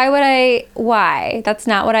 Like, why would I? Why? That's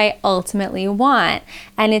not what I ultimately want.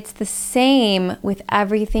 And it's the same with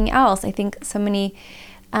everything else. I think so many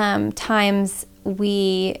times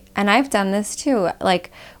and I've done this too,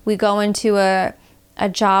 like we go into a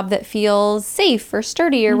job that feels safe or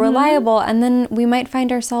sturdy or reliable, and then we might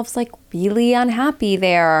find ourselves like really unhappy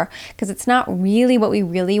there because it's not really what we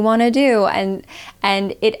really want to do. And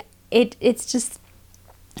it's just,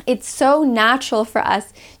 it's so natural for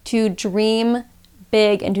us to dream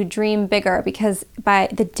big and to dream bigger, because by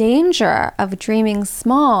the danger of dreaming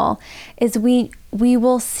small is we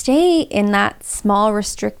will stay in that small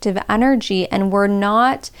restrictive energy, and we're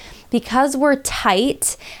not, because we're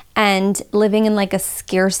tight and living in like a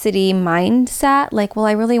scarcity mindset, like, well,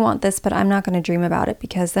 I really want this, but I'm not going to dream about it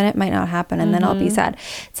because then it might not happen and then I'll be sad.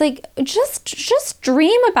 It's like, just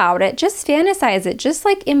dream about it, just fantasize it, just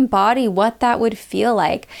like embody what that would feel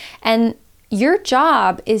like. And your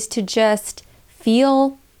job is to just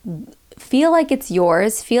feel like it's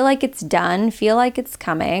yours, feel like it's done, feel like it's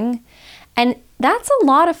coming. And that's a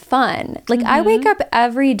lot of fun. Like, I wake up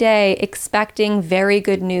every day expecting very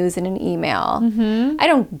good news in an email. I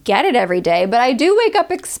don't get it every day, but I do wake up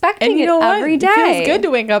expecting it every day. It feels good to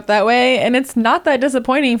wake up that way, and it's not that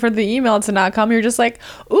disappointing for the email to not come. You're just like,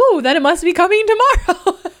 ooh, then it must be coming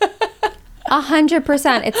tomorrow.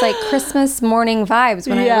 100%. It's like Christmas morning vibes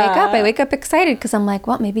when I wake up. I wake up excited because I'm like,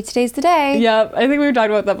 well, maybe today's the day. Yeah, I think we've talked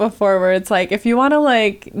about that before, where it's like, if you want to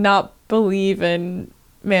like not believe in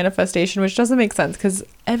manifestation, which doesn't make sense because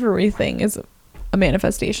everything is a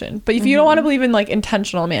manifestation, but if you don't want to believe in like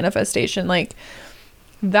intentional manifestation, like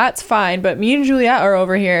that's fine. But me and Juliet are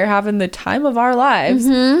over here having the time of our lives,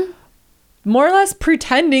 more or less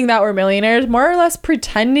pretending that we're millionaires, more or less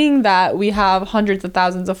pretending that we have hundreds of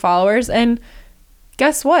thousands of followers. And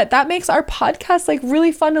guess what? That makes our podcast like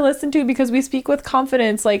really fun to listen to, because we speak with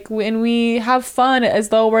confidence, like when we have fun, as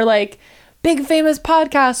though we're like big famous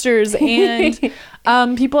podcasters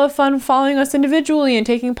and people have fun following us individually and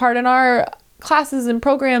taking part in our classes and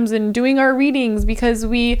programs and doing our readings because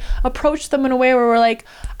we approach them in a way where we're like,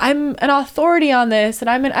 I'm an authority on this and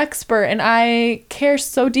I'm an expert and I care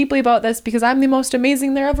so deeply about this because I'm the most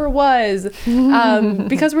amazing there ever was.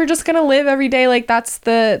 Because we're just gonna live every day like that's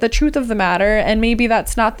the truth of the matter, and maybe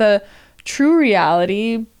that's not the true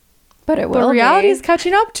reality, but it will. The reality is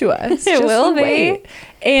catching up to us. It will be,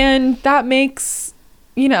 and that makes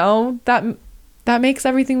that makes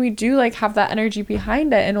everything we do like have that energy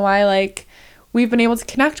behind it, and why like we've been able to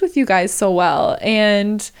connect with you guys so well.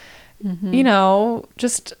 And,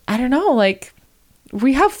 just, I don't know, like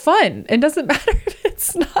we have fun. It doesn't matter if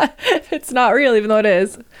it's not real, even though it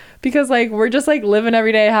is, because like, we're just like living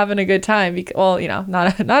every day, having a good time. Well,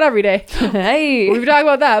 not every day. Hey, we've talked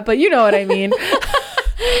about that, but you know what I mean.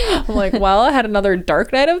 I'm like, well, I had another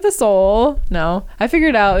dark night of the soul. No, I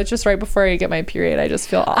figured out it's just right before I get my period. I just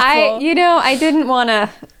feel awful.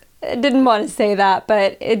 I didn't want to say that,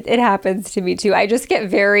 but it happens to me too. I just get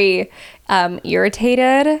very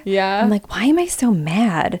irritated. Yeah. I'm like, why am I so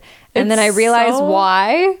mad? And then I realize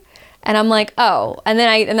why. And I'm like, oh, and then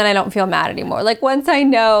I don't feel mad anymore. Like once I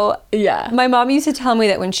know. Yeah. My mom used to tell me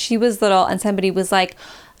that when she was little and somebody was like,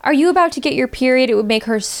 are you about to get your period? It would make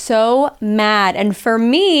her so mad. And for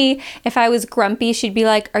me, if I was grumpy, she'd be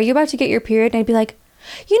like, are you about to get your period? And I'd be like,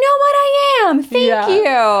 you know what, I am. Thank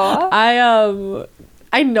you.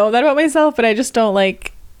 I know that about myself, but I just don't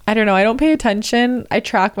like, I don't know. I don't pay attention. I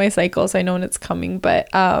track my cycles. I know when it's coming, but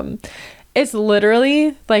it's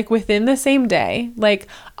literally like within the same day. Like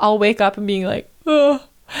I'll wake up and being like, oh.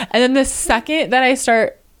 And then the second that I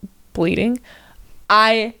start bleeding,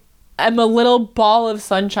 I am a little ball of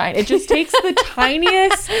sunshine. It just takes the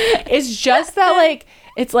tiniest. It's just that like,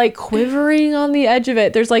 it's like quivering on the edge of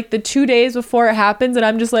it. There's like the 2 days before it happens and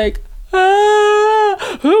I'm just like, who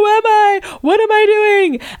am I? What am I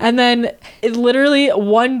doing? And then it literally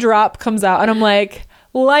one drop comes out and I'm like,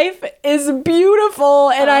 life is beautiful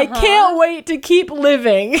and I can't wait to keep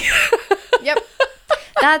living. Yep.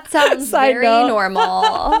 That sounds very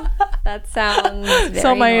normal. That sounds very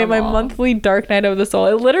so my normal. monthly dark night of the soul.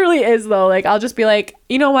 It literally is though. Like I'll just be like,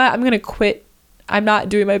 you know what? I'm gonna quit. I'm not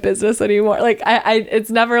doing my business anymore. Like I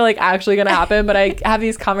it's never like actually gonna happen, but I have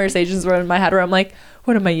these conversations where in my head where I'm like,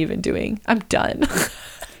 what am I even doing? I'm done.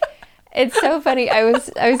 It's so funny. I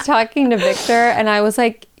was talking to Victor and I was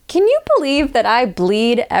like, can you believe that I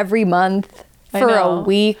bleed every month for a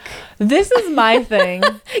week? This is my thing.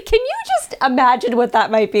 Can you just imagine what that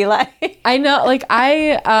might be like? I know, like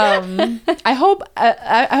I hope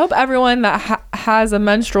everyone that has a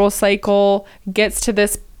menstrual cycle gets to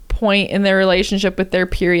this point in their relationship with their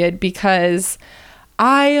period, because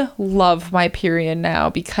I love my period now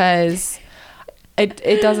because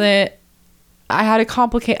it doesn't. I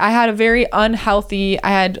had a very unhealthy,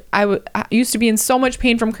 I used to be in so much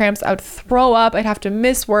pain from cramps. I would throw up. I'd have to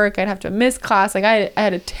miss work. I'd have to miss class. Like I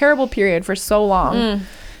had a terrible period for so long.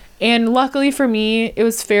 And luckily for me, it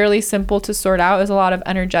was fairly simple to sort out. It was a lot of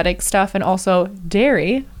energetic stuff and also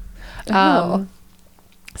dairy.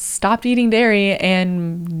 Stopped eating dairy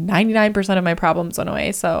and 99% of my problems went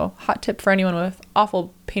away. So hot tip for anyone with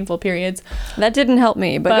awful painful periods. That didn't help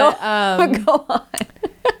me, but go on.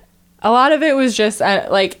 A lot of it was just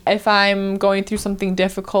like if I'm going through something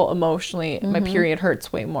difficult emotionally, my period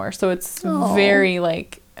hurts way more. So it's very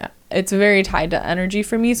like, it's very tied to energy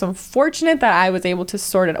for me. So I'm fortunate that I was able to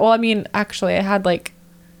sort it. Well, I mean, actually I had like,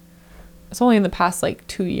 it's only in the past like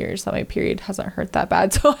 2 years that my period hasn't hurt that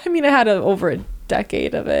bad. So I mean, I had over a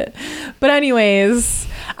decade of it. But anyways,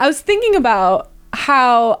 I was thinking about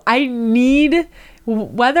how I need,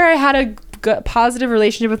 whether I had a positive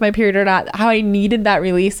relationship with my period or not, how I needed that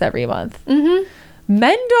release every month.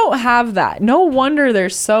 Men don't have that. No wonder they're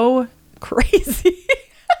so crazy.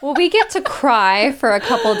 Well, we get to cry for a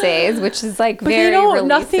couple days, which is like very releasing.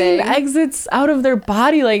 Nothing exits out of their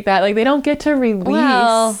body like that. Like they don't get to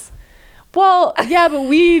release. Well, yeah, but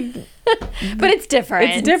but it's different.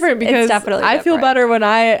 It's different because I feel better when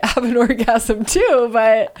I have an orgasm too,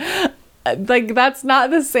 but like that's not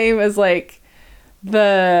the same as like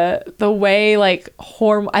the way like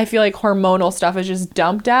I feel like hormonal stuff is just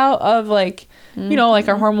dumped out of like, you know, like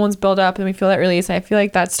our hormones build up and we feel that release. And I feel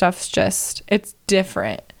like that stuff's just, it's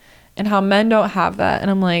different, and how men don't have that. And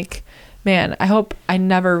I'm like, man, I hope I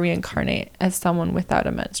never reincarnate as someone without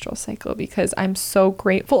a menstrual cycle, because I'm so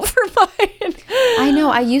grateful for mine. I know.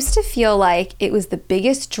 I used to feel like it was the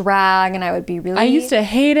biggest drag and I would be really... I used to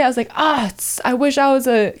hate it. I was like, I wish I was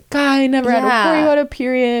a guy. I never had to worry about a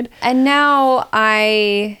period. And now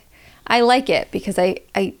I like it because I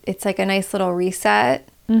it's like a nice little reset.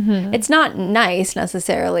 It's not nice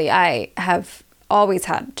necessarily. I have always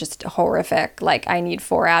had just horrific, like I need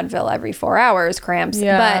 4 Advil every 4 hours cramps.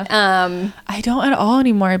 Yeah. But I don't at all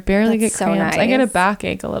anymore. I barely get That's so cramps. I get a nice.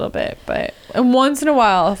 backache a little bit, but and once in a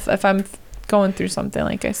while if I'm going through something,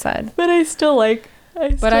 like I said. but I still like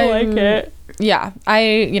it. Yeah,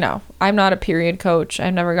 I'm not a period coach.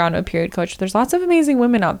 I've never gone to a period coach. There's lots of amazing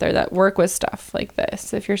women out there that work with stuff like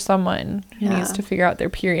this. If you're someone who Yeah. needs to figure out their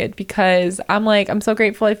period, because I'm so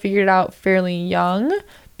grateful I figured it out fairly young,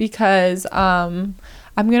 because I'm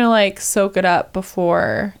gonna like soak it up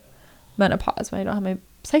before menopause when I don't have my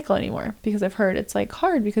cycle anymore, because I've heard it's like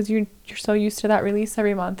hard because you're so used to that release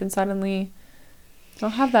every month and suddenly you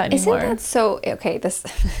don't have that anymore. Isn't that so? Okay, this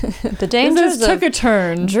the This dangers just took of a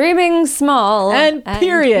turn. dreaming small And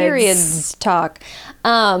periods. periods talk.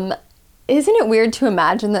 Isn't it weird to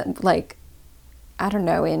imagine that, like, I don't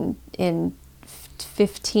know, in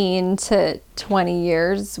 15 to 20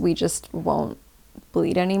 years we just won't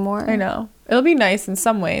bleed anymore? I know. It'll be nice in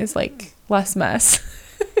some ways, like less mess.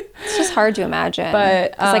 It's just hard to imagine.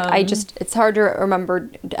 But, it's like it's hard to remember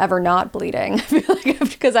ever not bleeding. I feel like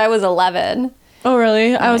because I was 11. Oh,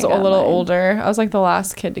 really? I was a got little mine. older. I was like the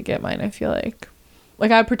last kid to get mine, I feel like. Like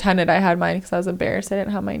I pretended I had mine because I was embarrassed I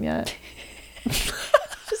didn't have mine yet.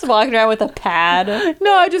 Just walking around with a pad.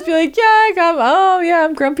 No, I'd just be like,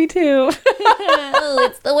 I'm grumpy too. Oh,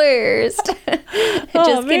 it's the worst.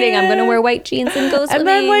 Just kidding. I'm gonna man. wear white jeans and go swimming. And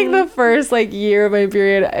then like the first like year of my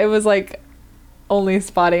period, it was like only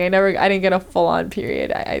spotting. I didn't get a full on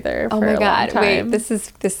period either. Oh for my a long god! Wait, time. this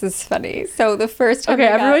is funny. So the first time, Okay,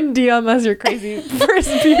 everyone DM us your crazy first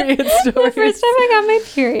period the stories. first time I got my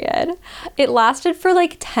period, it lasted for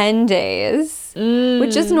like 10 days,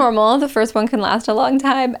 which is normal. The first one can last a long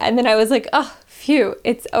time, and then I was like, oh, phew,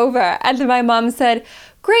 it's over. And then my mom said,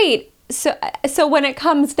 great. So when it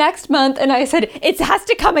comes next month, and I said, it has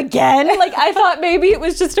to come again. Like I thought maybe it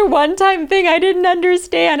was just a one-time thing. I didn't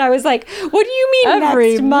understand. I was like, what do you mean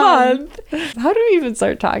Every next month? How do we even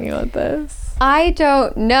start talking about this? I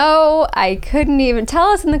don't know. I couldn't even tell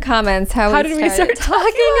us in the comments how did we start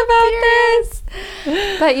talking about this.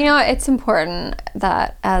 But you know, it's important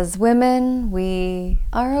that as women we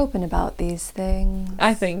are open about these things.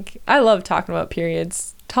 I think I love talking about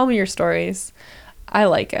periods. Tell me your stories. I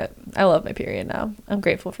like it. I love my period now. I'm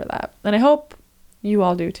grateful for that. And I hope you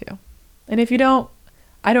all do too. And if you don't,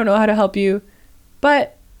 I don't know how to help you,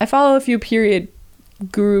 but I follow a few period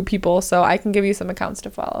guru people, so I can give you some accounts to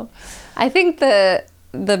follow. I think the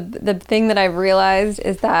thing that I've realized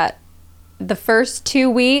is that the first 2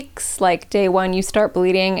 weeks, like day 1 you start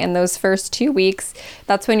bleeding, and those first 2 weeks,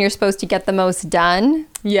 that's when you're supposed to get the most done.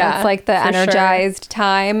 Yeah, it's like the for energized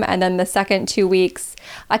time. And then the second 2 weeks,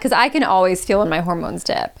 because I can always feel when my hormones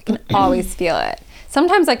dip. I can always feel it.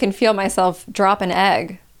 Sometimes I can feel myself drop an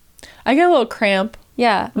egg. I get a little cramp.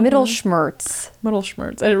 Yeah, middle schmerz. Middle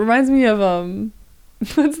schmerz. It reminds me of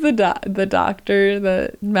what's the doctor,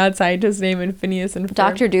 the mad scientist name in Phineas and Ferb?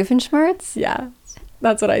 Dr. Doofenshmirtz? Yeah,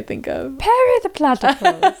 that's what I think of. Perry the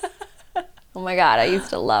Platypus. Oh my god, I used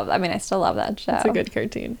to love, I mean, I still love that show. It's a good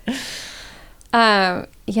cartoon.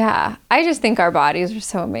 Yeah, I just think our bodies are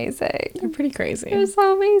so amazing. They're pretty crazy. They're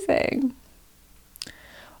so amazing.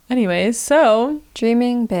 Anyways, so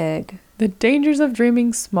Dreaming big. the dangers of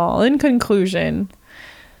dreaming small. In conclusion,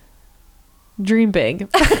 dream big.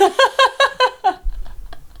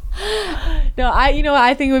 No,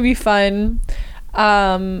 I think it would be fun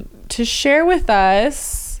to share with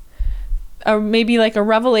us maybe like a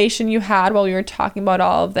revelation you had while we were talking about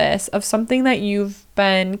all of this, of something that you've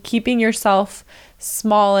been keeping yourself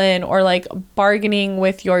small in, or like bargaining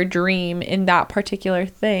with your dream in that particular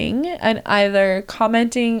thing, and either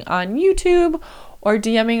commenting on YouTube or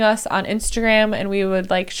DMing us on Instagram, and we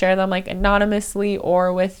would like share them like anonymously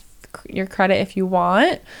or with your credit if you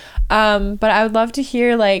want. But I would love to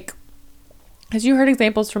hear, like, because you heard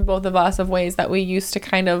examples from both of us of ways that we used to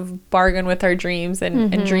kind of bargain with our dreams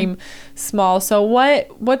and dream small. So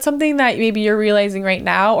what's something that maybe you're realizing right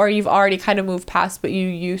now, or you've already kind of moved past, but you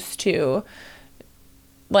used to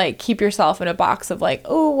like keep yourself in a box of like,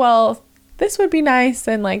 oh, well, this would be nice,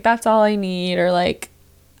 and like that's all I need, or like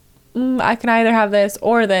I can either have this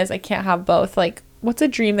or this, I can't have both. Like, what's a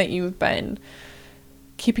dream that you've been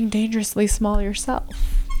keeping dangerously small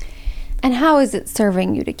yourself? And how is it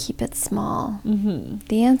serving you to keep it small?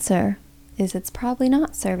 The answer is it's probably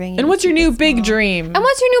not serving you. And what's your new big dream? And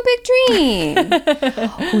what's your new big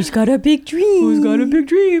dream? Who's got a big dream? Who's got a big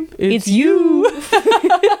dream? It's you.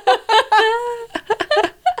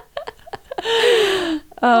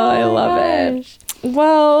 Oh, I love it.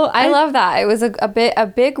 Well, I love that. It was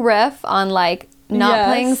a big riff on like not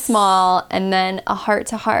playing small, and then a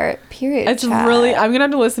heart-to-heart period It's chat. really, I'm gonna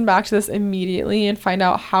have to listen back to this immediately and find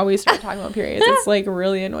out how we started talking about periods. It's like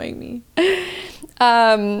really annoying me.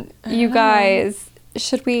 You guys,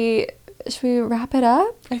 should we wrap it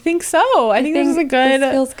up? I think so. I think this is a good,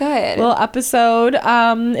 this feels good. little episode.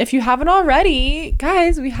 If you haven't already,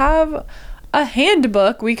 guys, we have a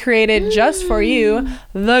handbook we created just for you,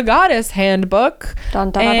 the Goddess Handbook.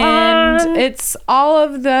 Dun, dun, And dun, dun. it's all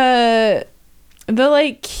of the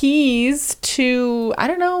like keys to, I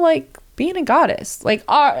don't know, like being a goddess, like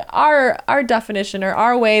our definition, or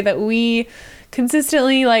our way that we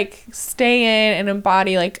consistently like stay in and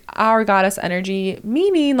embody like our goddess energy,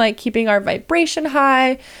 meaning like keeping our vibration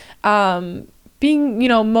high, being, you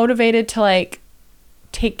know, motivated to like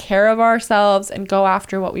take care of ourselves and go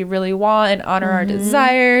after what we really want and honor our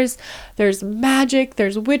desires. There's magic,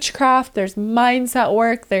 there's witchcraft, there's mindset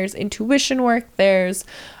work, there's intuition work, there's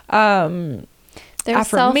affirmations,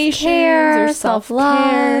 self-care, there's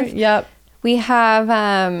self-care. self-love. Yep. We have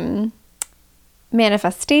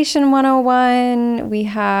Manifestation 101. We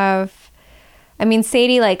have, I mean,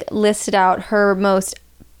 Sadie like listed out her most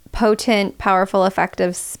potent, powerful,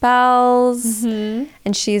 effective spells, and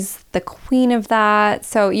she's the queen of that.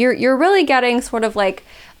 So you're really getting sort of like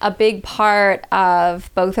a big part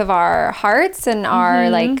of both of our hearts and our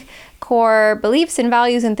like core beliefs and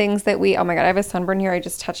values and things that we, oh my God, I have a sunburn here. I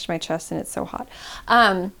just touched my chest and it's so hot.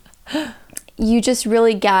 You just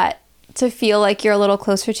really get to feel like you're a little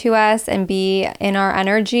closer to us and be in our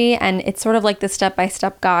energy. And it's sort of like the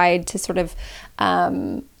step-by-step guide to sort of,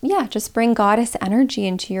 just bring goddess energy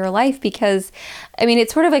into your life. Because, I mean,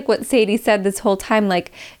 it's sort of like what Sadie said this whole time,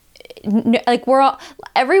 like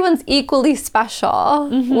everyone's equally special.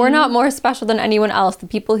 We're not more special than anyone else. The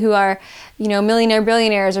people who are, you know, millionaire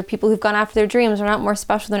billionaires, or people who've gone after their dreams, are not more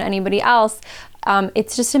special than anybody else.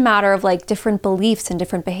 It's just a matter of like different beliefs and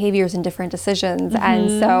different behaviors and different decisions. And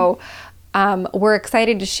so we're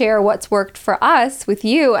excited to share what's worked for us with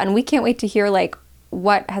you, and we can't wait to hear like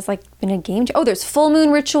what has like been a game changer. Oh, there's full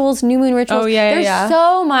moon rituals, new moon rituals. There's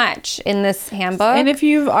so much in this handbook. And if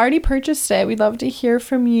you've already purchased it, we'd love to hear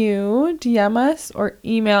from you. DM us or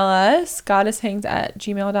email us,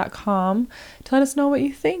 goddesshangs@gmail.com, to let us know what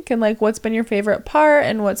you think and like what's been your favorite part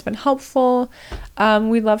and what's been helpful.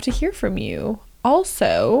 We'd love to hear from you.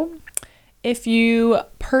 Also, if you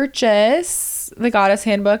purchase the Goddess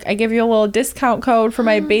Handbook, I give you a little discount code for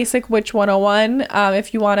my Basic Witch 101.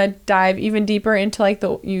 If you want to dive even deeper into like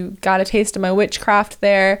you got a taste of my witchcraft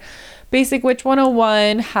there. Basic Witch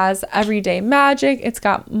 101 has everyday magic. It's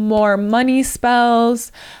got more money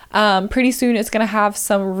spells. Pretty soon it's going to have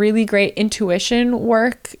some really great intuition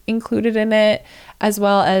work included in it, as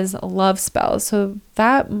well as love spells. So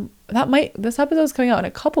this episode's coming out in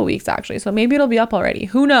a couple weeks actually, so maybe it'll be up already.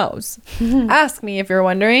 Who knows? Ask me if you're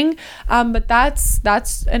wondering. But that's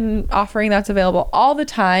an offering that's available all the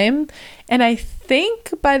time, and I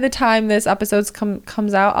think by the time this episode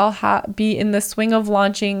comes out, I'll be in the swing of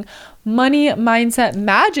launching Money Mindset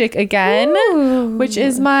Magic again. Ooh. Which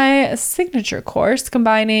is my signature course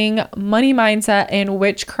combining money mindset and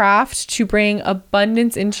witchcraft to bring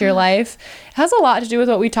abundance into your life. It has a lot to do with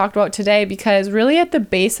what we talked about today, because really at the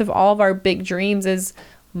base of all of our big dreams is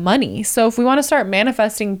money. So if we want to start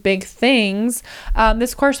manifesting big things,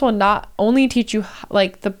 this course will not only teach you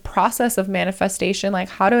like the process of manifestation, like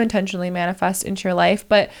how to intentionally manifest into your life,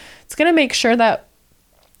 but it's going to make sure that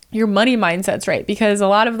your money mindset's right, because a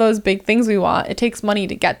lot of those big things we want, it takes money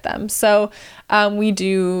to get them. So we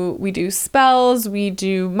do spells, we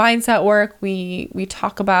do mindset work, we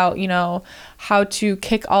talk about, you know, how to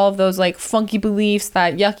kick all of those like funky beliefs,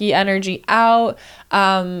 that yucky energy out,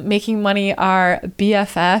 making money our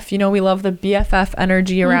BFF. You know, we love the BFF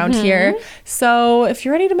energy around here. So if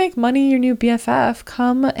you're ready to make money your new BFF,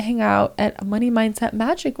 come hang out at Money Mindset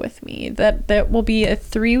Magic with me. That will be a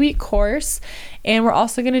 3-week course, and we're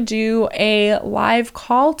also going to do a live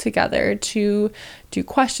call together to do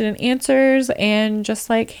question and answers and just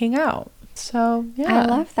like hang out. So yeah, I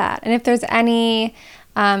love that. And if there's any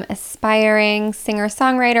aspiring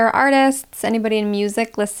singer-songwriter artists, anybody in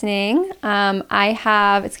music listening,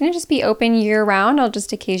 it's going to just be open year-round. I'll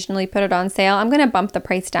just occasionally put it on sale. I'm going to bump the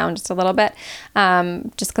price down just a little bit,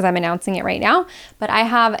 just because I'm announcing it right now. But I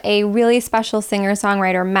have a really special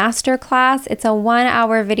singer-songwriter masterclass. It's a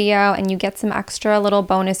 1-hour video, and you get some extra little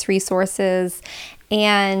bonus resources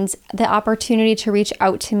and the opportunity to reach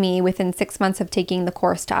out to me within 6 months of taking the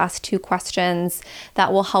course to ask 2 questions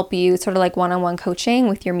that will help you, sort of like one-on-one coaching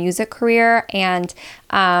with your music career. And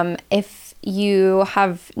if you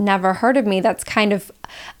have never heard of me, that's kind of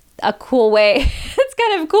a cool way. It's kind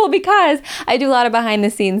kind of cool because I do a lot of behind the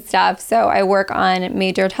scenes stuff. So I work on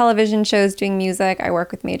major television shows doing music. I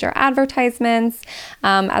work with major advertisements.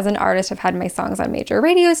 As an artist, I've had my songs on major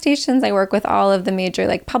radio stations. I work with all of the major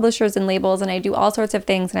like publishers and labels, and I do all sorts of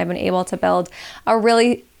things. And I've been able to build a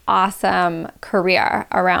really awesome career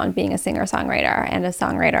around being a singer-songwriter and a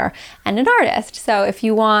songwriter and an artist. So if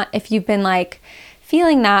you've been like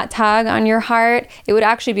feeling that tug on your heart, it would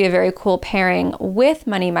actually be a very cool pairing with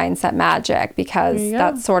Money Mindset Magic, because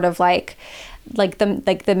that's sort of like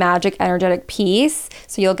the magic energetic piece.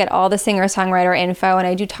 So you'll get all the singer-songwriter info, and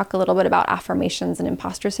I do talk a little bit about affirmations and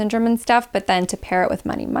imposter syndrome and stuff, but then to pair it with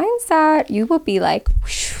Money Mindset, you will be like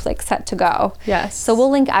whoosh, like set to go. Yes. So we'll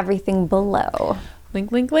link everything below.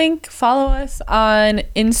 Link. Follow us on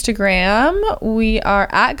Instagram. We are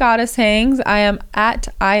at Goddess Hangs. I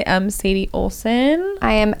am Sadie Olson.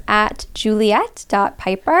 I am at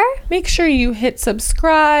Juliet.Piper. Make sure you hit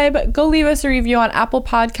subscribe. Go leave us a review on Apple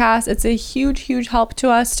Podcasts. It's a huge help to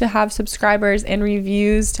us to have subscribers and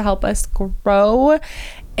reviews to help us grow.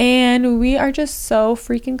 And we are just so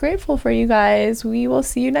freaking grateful for you guys. We will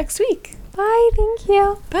see you next week. Bye. Thank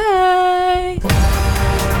you. Bye.